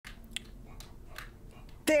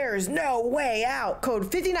There's no way out. Code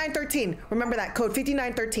 5913. Remember that, code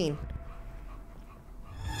 5913.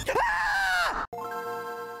 Ah!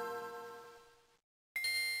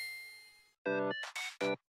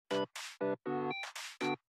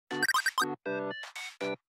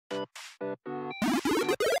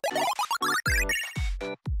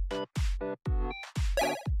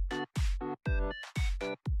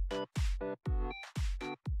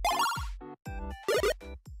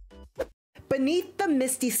 Beneath the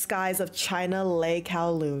misty skies of China lay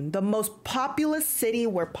Kowloon, the most populous city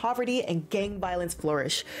where poverty and gang violence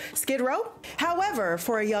flourish. Skid Row? However,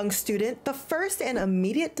 for a young student, the first and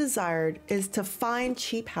immediate desire is to find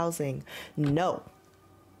cheap housing. No,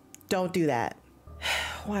 don't do that.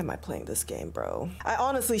 Why am I playing this game, bro? I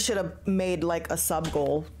honestly should have made like a sub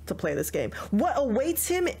goal to play this game. What awaits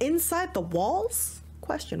him inside the walls?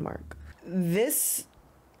 Question mark. This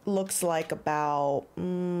looks like about,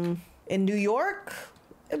 in New York,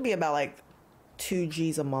 it'd be about like 2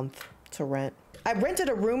 G's a month to rent. I rented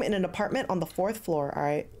a room in an apartment on the 4th floor. All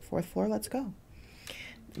right, 4th floor, let's go.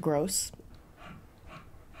 Gross.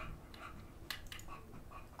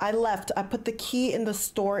 I left. I put the key in the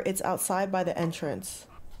store. It's outside by the entrance.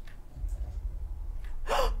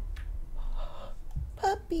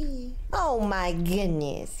 Puppy. Oh my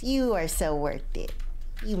goodness. You are so worth it.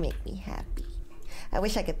 You make me happy. I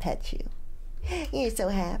wish I could pet you. You're so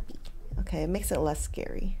happy. Okay, it makes it less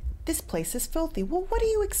scary. This place is filthy. Well, what do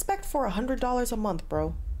you expect for $100 a month,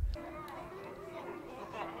 bro?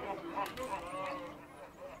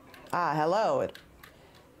 Ah, hello.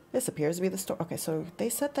 This appears to be the store. Okay, so they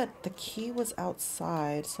said that the key was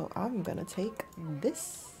outside, so I'm gonna take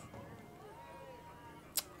this.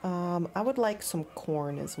 I would like some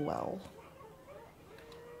corn as well.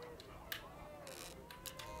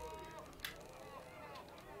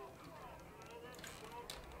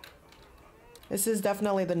 This is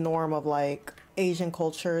definitely the norm of like Asian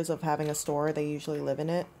cultures of having a store. They usually live in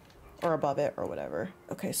it or above it or whatever.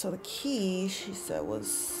 Okay, so the key, she said,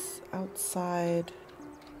 was outside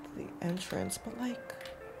the entrance, but like,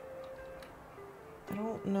 I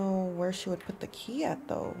don't know where she would put the key at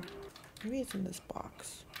though. Maybe it's in this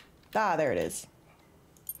box. Ah, there it is.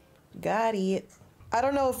 Got it. I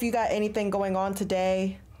don't know if you got anything going on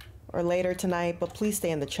today or later tonight, but please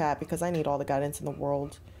stay in the chat because I need all the guidance in the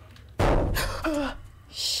world.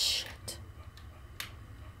 Shit.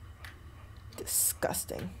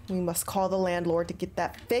 Disgusting. We must call the landlord to get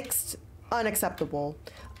that fixed. Unacceptable.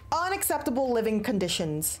 Unacceptable living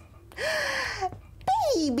conditions.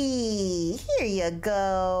 Baby, here you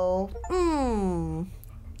go.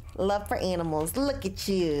 Love for animals. Look at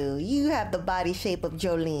you. You have the body shape of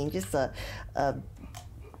Jolene. Just a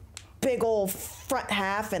big old front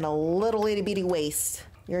half and a little itty bitty waist.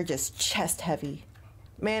 You're just chest heavy.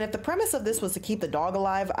 Man, if the premise of this was to keep the dog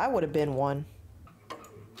alive, I would have been one.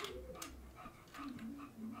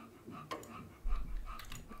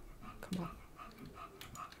 Come on.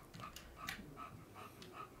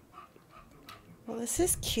 Well, this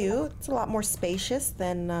is cute. It's a lot more spacious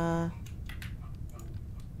than,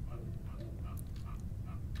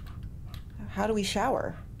 How do we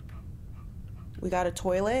shower? We got a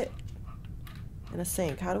toilet and a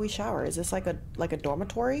sink. How do we shower? Is this like a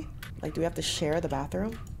dormitory? Like, do we have to share the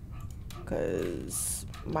bathroom? Because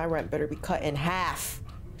my rent better be cut in half.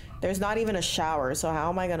 There's not even a shower, so how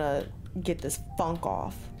am I gonna get this funk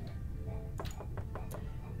off?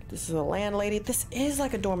 This is a landlady. This is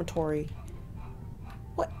like a dormitory.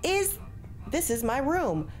 What is... This is my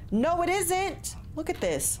room. No, it isn't. Look at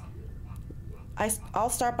this. I'll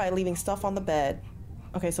start by leaving stuff on the bed.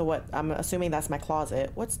 Okay, so what? I'm assuming that's my closet.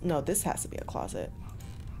 What's... No, this has to be a closet.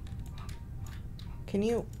 Can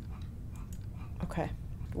you... Okay.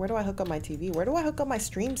 Where do I hook up my TV? Where do I hook up my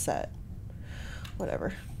stream set?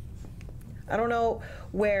 Whatever. I don't know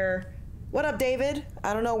where... What up, David?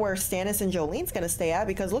 I don't know where Stannis and Jolene's gonna stay at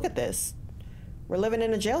because look at this. We're living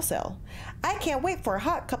in a jail cell. I can't wait for a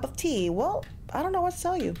hot cup of tea. Well, I don't know what to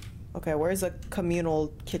tell you. Okay, where's a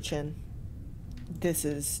communal kitchen? This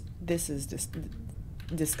is just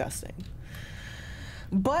disgusting.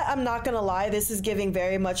 But I'm not gonna lie, this is giving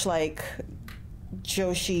very much like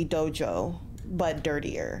Joshi Dojo, but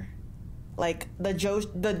dirtier. Like the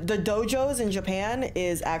dojos in Japan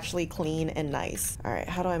is actually clean and nice. All right,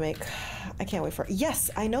 how do I make... I can't wait for... Yes,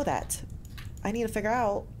 I know that. I need to figure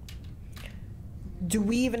out... Do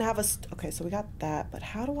we even have a... Okay, so we got that, but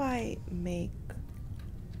how do I make...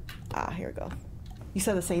 Ah, here we go. You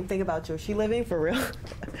said the same thing about Joshi living, for real?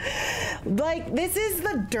 Like, this is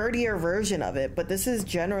the dirtier version of it, but this is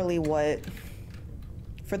generally what...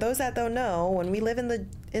 For those that don't know, when we live in the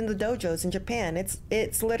dojos in Japan,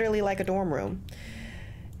 it's literally like a dorm room.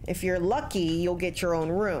 If you're lucky, you'll get your own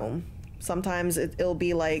room. Sometimes it'll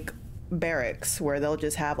be like barracks where they'll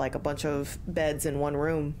just have like a bunch of beds in one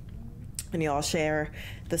room and you all share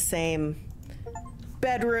the same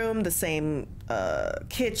bedroom, the same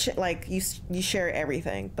kitchen, like you share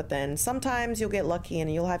everything. But then sometimes you'll get lucky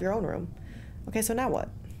and you'll have your own room. Okay, so now what?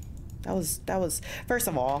 That was first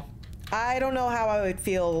of all, I don't know how I would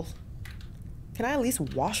feel. Can I at least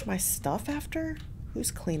wash my stuff after? Who's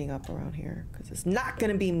cleaning up around here? Because it's not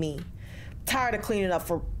gonna be me. I'm tired of cleaning up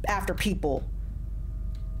after people.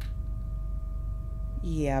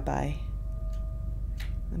 Yeah, bye.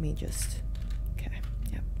 Let me just, okay,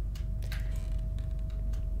 yep.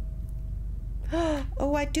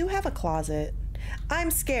 Oh, I do have a closet.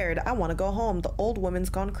 I'm scared. I want to go home. The old woman's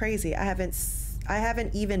gone crazy. I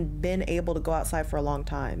haven't even been able to go outside for a long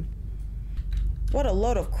time. What a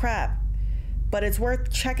load of crap. But it's worth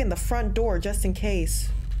checking the front door just in case.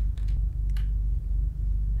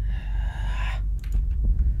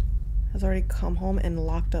 Has already come home and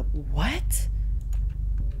locked up. What?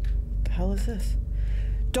 The hell is this?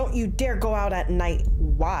 Don't you dare go out at night.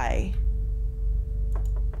 Why?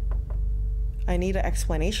 I need an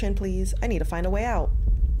explanation, please. I need to find a way out.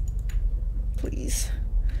 Please.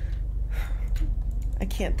 I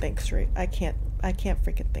can't think straight. I can't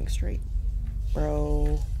freaking think straight.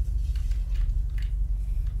 Bro.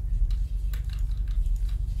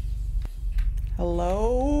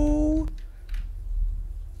 Hello?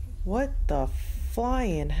 What the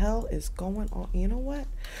flying hell is going on? You know what?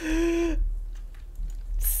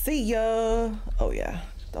 See ya. Oh yeah,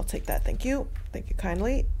 I'll take that. Thank you. Thank you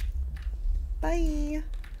kindly. Bye.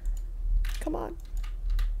 Come on.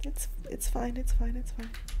 It's fine. It's fine. It's fine.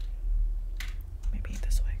 Maybe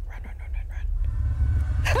this way. Run, run, run, run,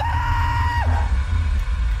 run. Ah!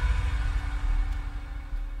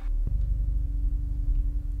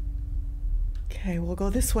 Okay, we'll go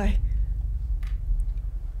this way.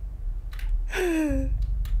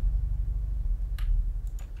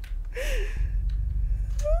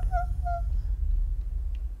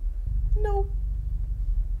 No.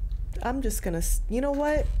 I'm just gonna, you know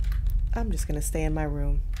what? I'm just gonna stay in my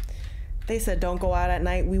room. They said don't go out at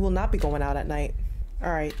night. We will not be going out at night.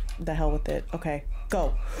 All right, the hell with it. Okay,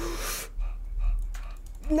 go.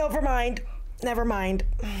 Never mind. Never mind.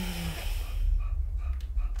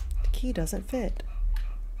 The key doesn't fit.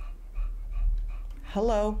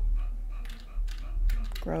 Hello.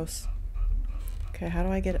 Gross. Okay, how do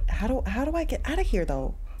I get out of here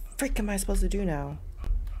though? Frick am I supposed to do now?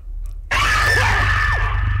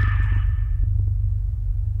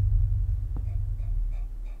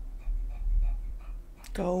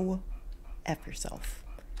 Go F yourself.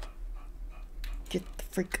 Get the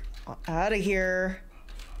freak out of here.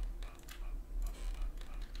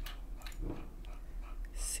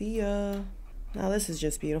 See ya. Now this is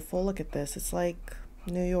just beautiful. Look at this. It's like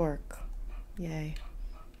New York. Yay.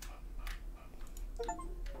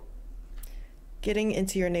 Getting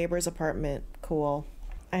into your neighbor's apartment. Cool.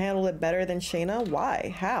 I handled it better than Shayna.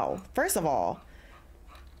 Why? How? First of all,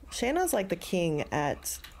 Shayna's like the king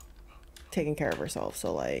at taking care of herself.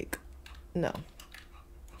 So like, no.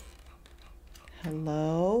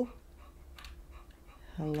 Hello?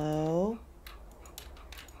 Hello?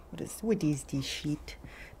 What is this shit?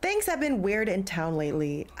 Things have been weird in town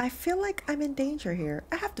lately. I feel like I'm in danger here.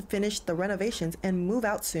 I have to finish the renovations and move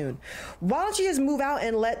out soon. Why don't you just move out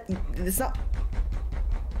and let... It's not...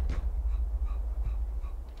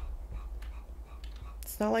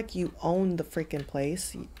 It's not like you own the freaking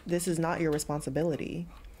place. This is not your responsibility.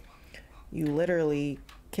 You literally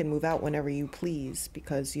can move out whenever you please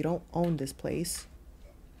because you don't own this place.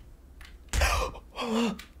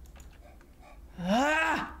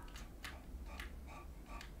 Ah!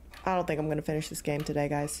 I don't think I'm gonna finish this game today,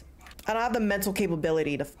 guys. I don't have the mental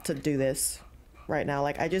capability to do this right now.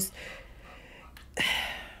 Like, I just...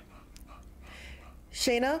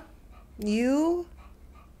 Shayna, you...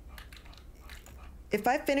 If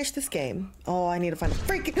I finish this game... Oh, I need to find a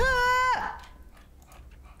freaking... Ah!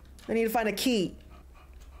 I need to find a key.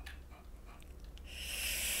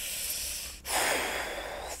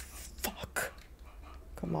 Fuck.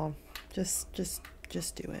 Come on. Just do it.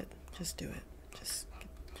 Just do it. Just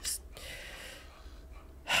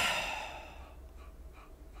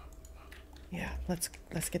yeah, let's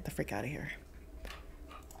get the freak out of here.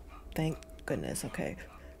 Thank goodness. Okay.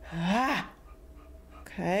 Ah!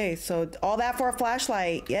 Okay, so all that for a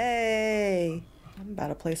flashlight. Yay! I'm about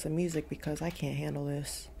to play some music because I can't handle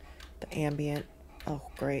this. The ambient. Oh,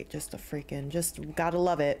 great. Just the freaking, just gotta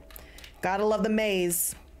love it. Gotta love the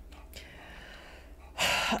maze.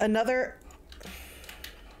 Another...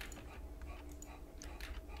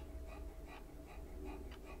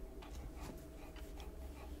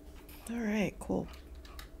 right, cool.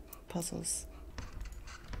 Puzzles.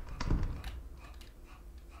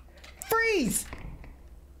 Freeze!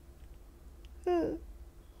 Okay,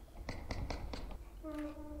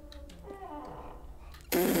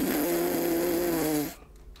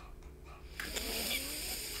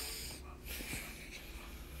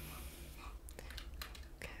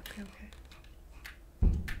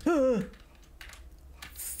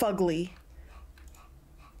 Fugly.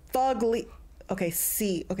 Fugly. Okay,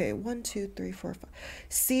 C. Okay, 1, 2, 3, 4, 5.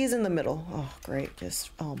 C is in the middle. Oh, great.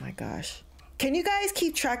 Just, oh my gosh. Can you guys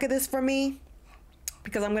keep track of this for me?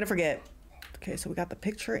 Because I'm gonna forget. Okay, so we got the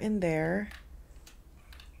picture in there.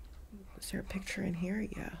 Is there a picture in here?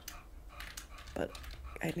 Yeah. But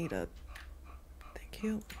I need a, thank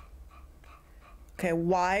you. Okay,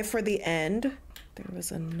 Y for the end. There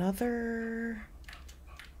was another,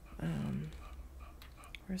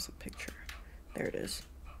 where's the picture? There it is.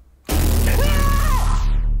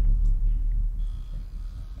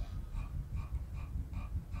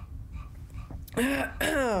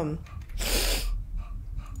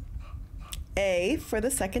 A for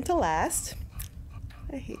the second to last.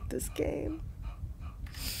 I hate this game.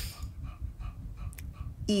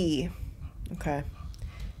 E. Okay.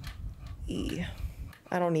 E.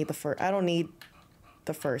 I don't need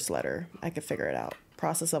the first letter. I could figure it out.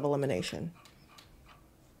 Process of elimination.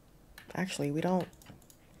 Actually, we don't.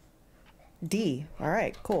 D. All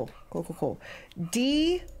right, cool. Cool, cool, cool.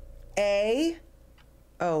 D, A.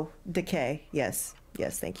 Oh, decay. Yes.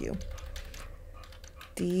 Yes, thank you.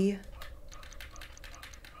 D.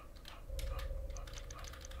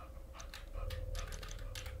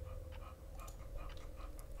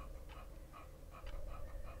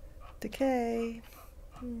 Decay.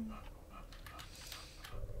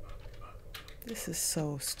 This is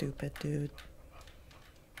so stupid, dude.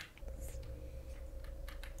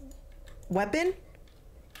 Weapon?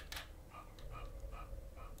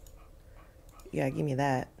 Yeah, give me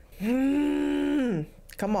that.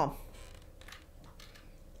 Come on.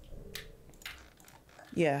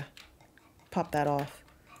 Yeah. Pop that off.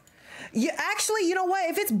 Yeah, actually, you know what?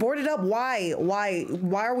 If it's boarded up, why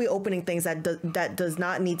are we opening things that does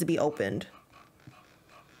not need to be opened?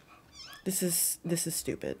 This is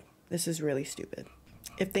stupid. This is really stupid.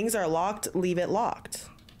 If things are locked, leave it locked.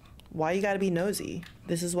 Why you gotta be nosy?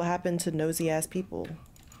 This is what happened to nosy ass people.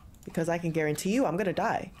 Because I can guarantee you I'm gonna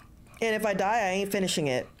die. And if I die, I ain't finishing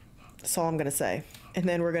it. That's all I'm gonna say. And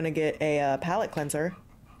then we're gonna get a palette cleanser.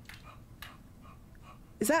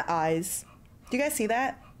 Is that eyes? Do you guys see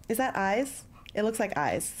that? Is that eyes? It looks like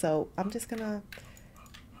eyes. So I'm just gonna,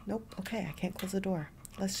 nope. Okay, I can't close the door.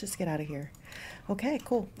 Let's just get out of here. Okay,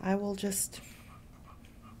 cool. I'm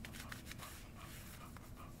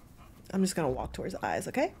just gonna walk towards the eyes,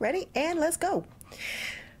 okay? Ready? And let's go.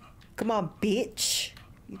 Come on, bitch.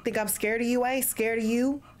 You think I'm scared of you? I ain't scared of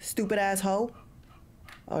you, stupid ass hoe.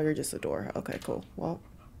 Oh, you're just a door. Okay, cool. Well,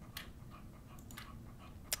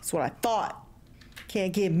 that's what I thought.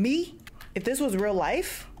 Can't get me. If this was real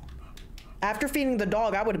life, after feeding the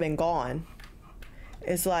dog, I would have been gone.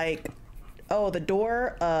 It's like, oh, the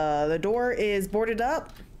door is boarded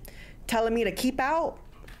up, telling me to keep out.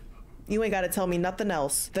 You ain't got to tell me nothing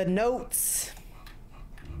else. The notes,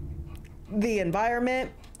 the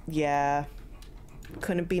environment, yeah,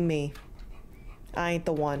 couldn't be me. I ain't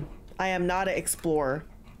the one. I am not an explorer.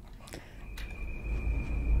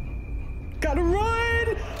 Gotta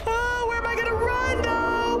run! Oh, where am I gonna run?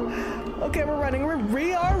 No! Okay, we're running.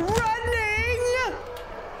 We are running!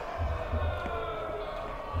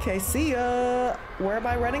 Okay, see ya. Where am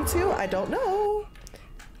I running to? I don't know.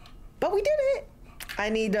 But we did it. I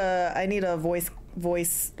need a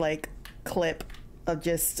voice like clip of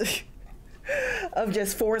just of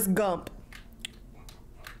just Forrest Gump.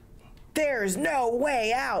 There's no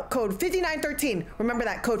way out. Code 5913. Remember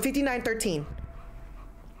that code 5913.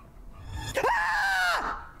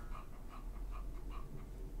 Ah!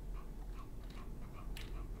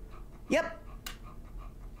 Yep.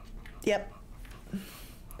 Yep.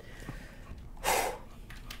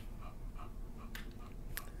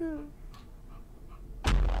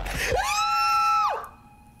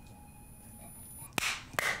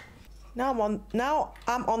 Now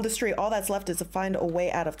I'm on the street. All that's left is to find a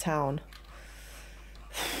way out of town.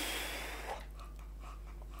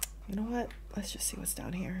 You know what? Let's just see what's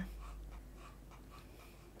down here.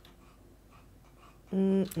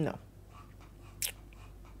 No. No.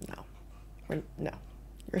 No.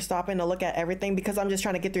 You're stopping to look at everything because I'm just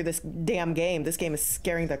trying to get through this damn game. This game is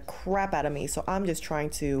scaring the crap out of me. So I'm just trying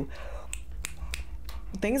to...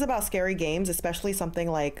 Things about scary games, especially something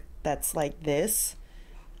like that's like this.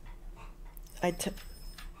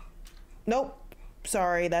 Nope.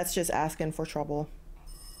 Sorry, that's just asking for trouble.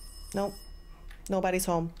 Nope. Nobody's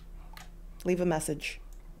home. Leave a message.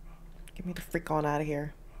 Get me the freak on out of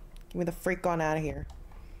here. Get me the freak on out of here.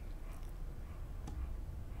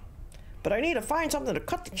 But I need to find something to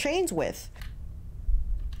cut the chains with.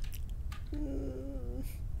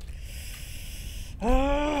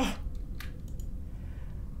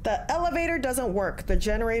 The elevator doesn't work. The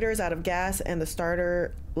generator's out of gas and the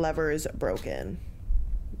starter lever's broken.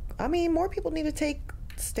 I mean, more people need to take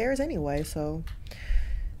stairs anyway, so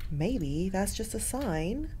maybe that's just a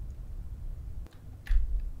sign.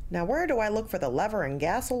 Now, where do I look for the lever and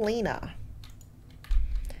gasolina?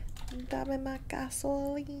 Dame my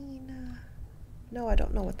gasolina. No, I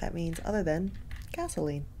don't know what that means other than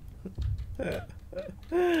gasoline. I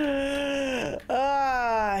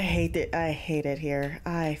hate it. I hate it here.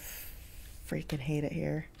 I freaking hate it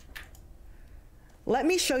here. Let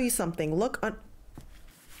me show you something. Look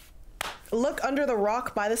under the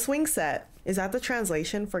rock by the swing set. Is that the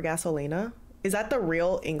translation for gasolina? Is that the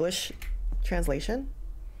real English translation?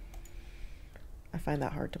 I find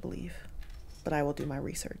that hard to believe, but I will do my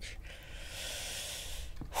research.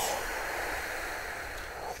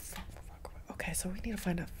 Okay, so we need to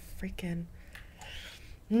find a freaking...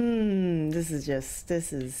 this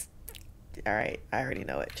is... All right, I already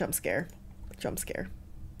know it. Jump scare. Jump scare.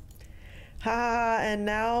 Ha, and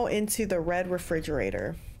now into the red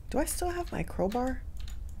refrigerator. Do I still have my crowbar?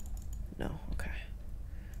 No, okay.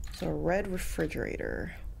 So red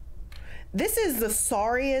refrigerator. This is the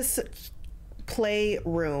sorriest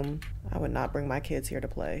playroom. I would not bring my kids here to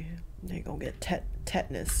play. They gonna get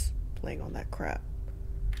tetanus playing on that crap.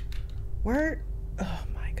 Where? Oh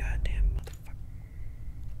my goddamn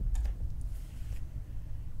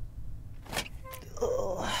motherfucker.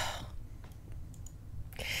 Ugh.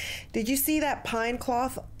 Did you see that pine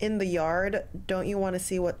cloth in the yard? Don't you want to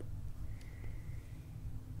see what...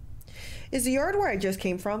 Is the yard where I just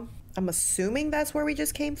came from? I'm assuming that's where we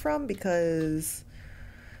just came from because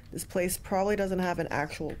this place probably doesn't have an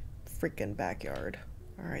actual freaking backyard.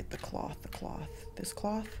 All right, the cloth. This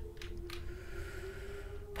cloth?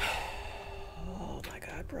 Oh my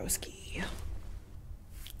God, broski.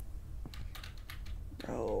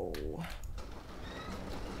 Bro.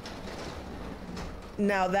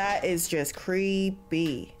 Now that is just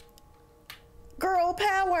creepy. Girl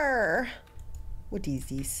power. What is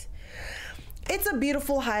this? It's a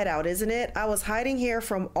beautiful hideout, isn't it? I was hiding here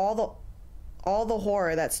from all the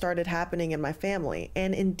horror that started happening in my family,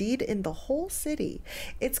 and indeed in the whole city.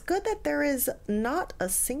 It's good that there is not a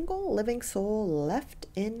single living soul left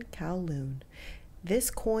in Kowloon. This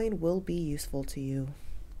coin will be useful to you.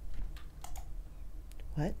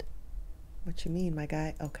 What? What you mean, my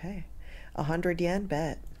guy? Okay. 100 yen,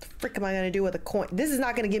 bet. What the frick am I gonna do with a coin? This is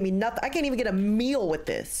not gonna give me nothing. I can't even get a meal with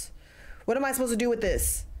this. What am I supposed to do with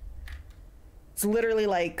this? It's literally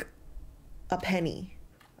like a penny.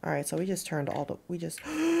 All right, so we just turned all the, we just.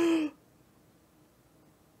 Fuck.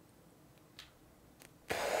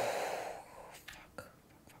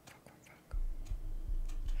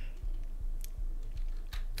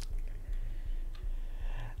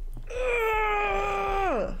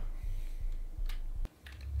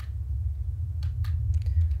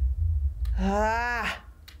 Ah.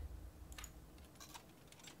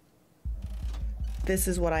 This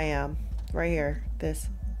is what I am. Right here. This.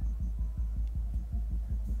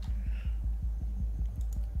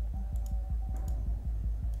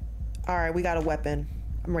 All right, we got a weapon.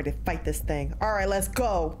 I'm ready to fight this thing. All right, let's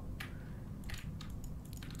go.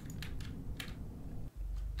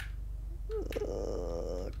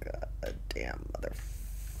 Oh, God damn mother.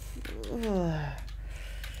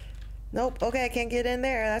 Nope. Okay, I can't get in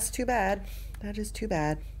there. That's too bad. That is too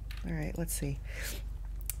bad. All right, let's see.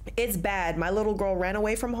 It's bad. My little girl ran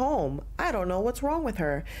away from home. I don't know what's wrong with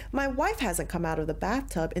her. My wife hasn't come out of the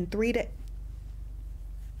bathtub in 3 days.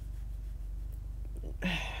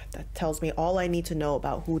 That tells me all I need to know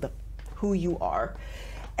about who you are.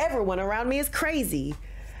 Everyone around me is crazy.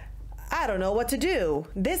 I don't know what to do.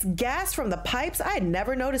 This gas from the pipes, I had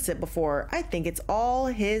never noticed it before. I think it's all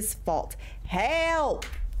his fault. Help!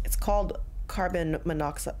 It's called carbon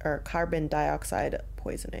monoxide or carbon dioxide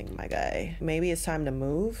poisoning, my guy. Maybe it's time to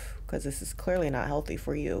move because this is clearly not healthy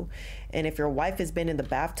for you. And if your wife has been in the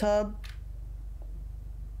bathtub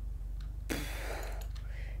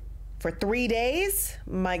for 3 days,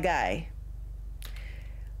 my guy,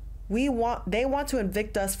 they want to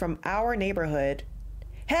evict us from our neighborhood.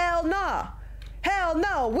 Hell no! Hell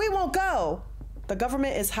no! We won't go! The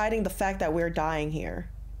government is hiding the fact that we're dying here.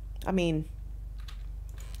 I mean,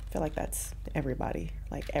 I feel like that's everybody,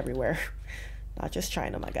 like everywhere. Not just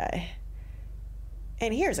China, my guy.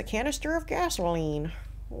 And here's a canister of gasoline.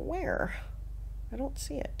 Where? I don't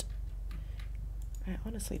see it. I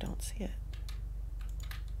honestly don't see it.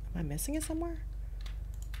 Am I missing it somewhere?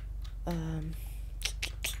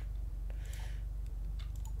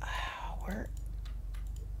 Where?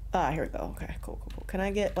 Here we go. Okay, cool. Can I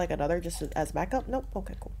get like another just as backup? Nope.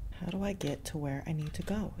 Okay, cool. How do I get to where I need to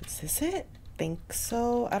go? Is this it? Think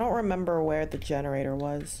so. I don't remember where the generator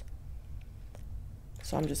was.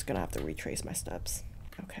 So I'm just gonna have to retrace my steps.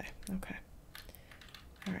 Okay.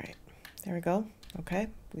 All right. There we go. Okay,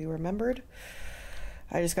 we remembered.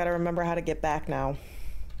 I just gotta remember how to get back now.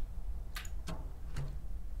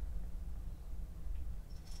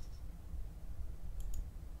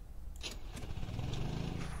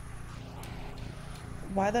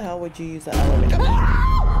 Why the hell would you use the elevator?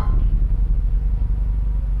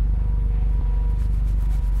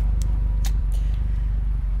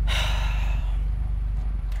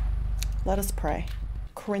 Let us pray.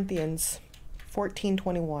 Corinthians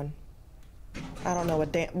 14:21. I don't know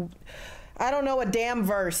a damn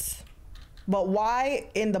verse. But why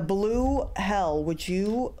in the blue hell would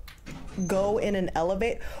you go in an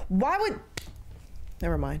elevator? Why would...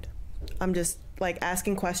 Never mind. I'm just like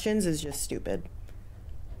asking questions is just stupid.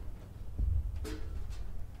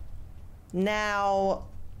 Now,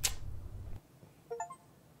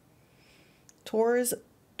 toward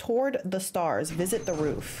the stars, visit the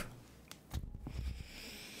roof.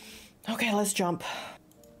 Okay, let's jump.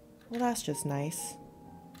 Well, that's just nice.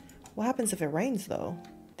 What happens if it rains, though?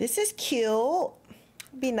 This is cute.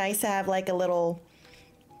 It'd be nice to have like a little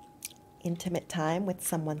intimate time with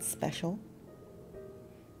someone special.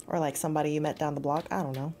 Or like somebody you met down the block. I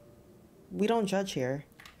don't know. We don't judge here.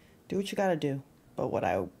 Do what you gotta do. But what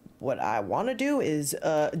I want to do is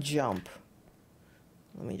jump.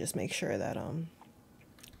 Let me just make sure that I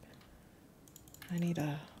need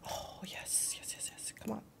a... Oh, yes.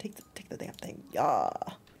 Come on, take the damn thing. Yeah.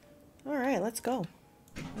 All right, let's go.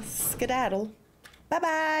 Let's skedaddle.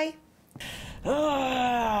 Bye-bye.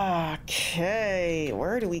 Okay,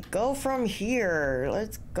 where do we go from here?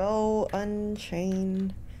 Let's go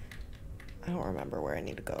unchain. I don't remember where I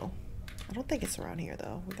need to go. I don't think it's around here,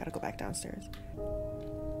 though. We gotta go back downstairs.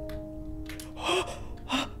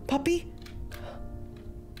 Puppy?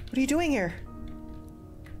 What are you doing here?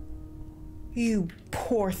 You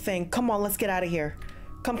poor thing. Come on, let's get out of here.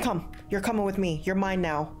 Come. You're coming with me. You're mine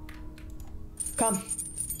now. Come.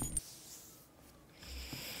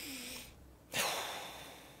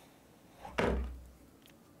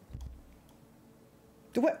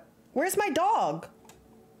 What? Where's my dog?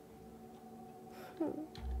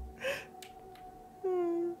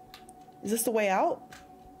 Is this the way out?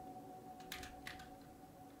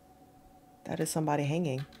 That is somebody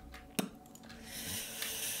hanging.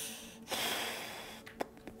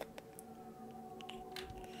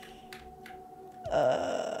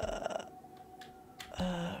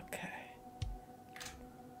 Okay.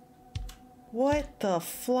 What the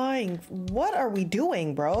flying... What are we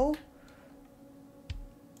doing, bro?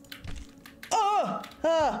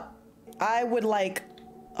 I would like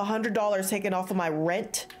 $100 taken off of my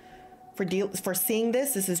rent for seeing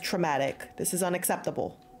this. This is traumatic. This is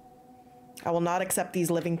unacceptable. I will not accept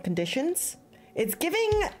these living conditions. It's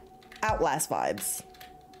giving Outlast vibes.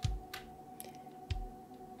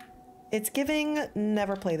 It's giving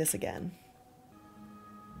never play this again.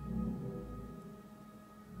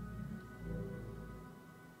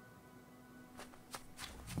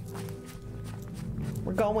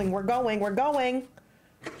 We're going.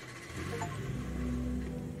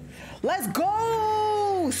 Let's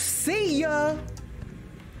go! See ya!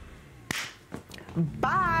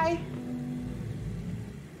 Bye!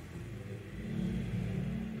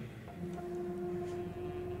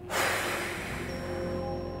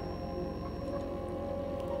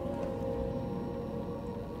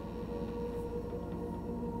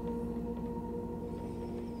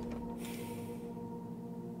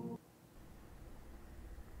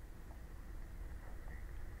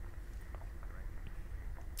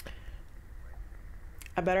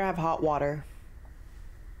 I better have hot water.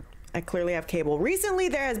 I clearly have cable. Recently,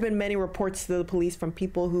 there has been many reports to the police from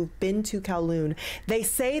people who've been to Kowloon. They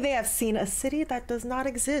say they have seen a city that does not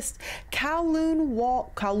exist. Kowloon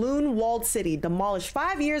Walled City, demolished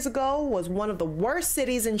 5 years ago, was one of the worst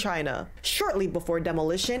cities in China. Shortly before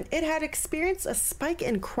demolition, it had experienced a spike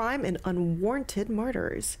in crime and unwarranted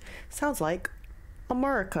murders. Sounds like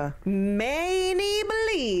America. Many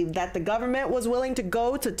believe that the government was willing to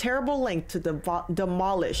go to terrible length to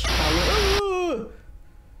demolish Kowloon.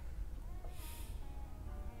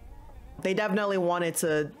 They definitely wanted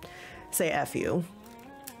to say F you.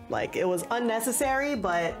 Like, it was unnecessary,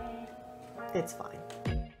 but it's fine.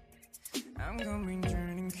 going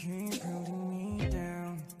turning, keep holding me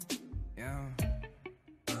down. Yeah.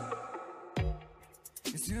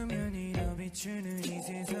 수면이 너 비추는 이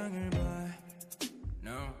세상을 봐.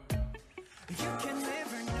 No. You can't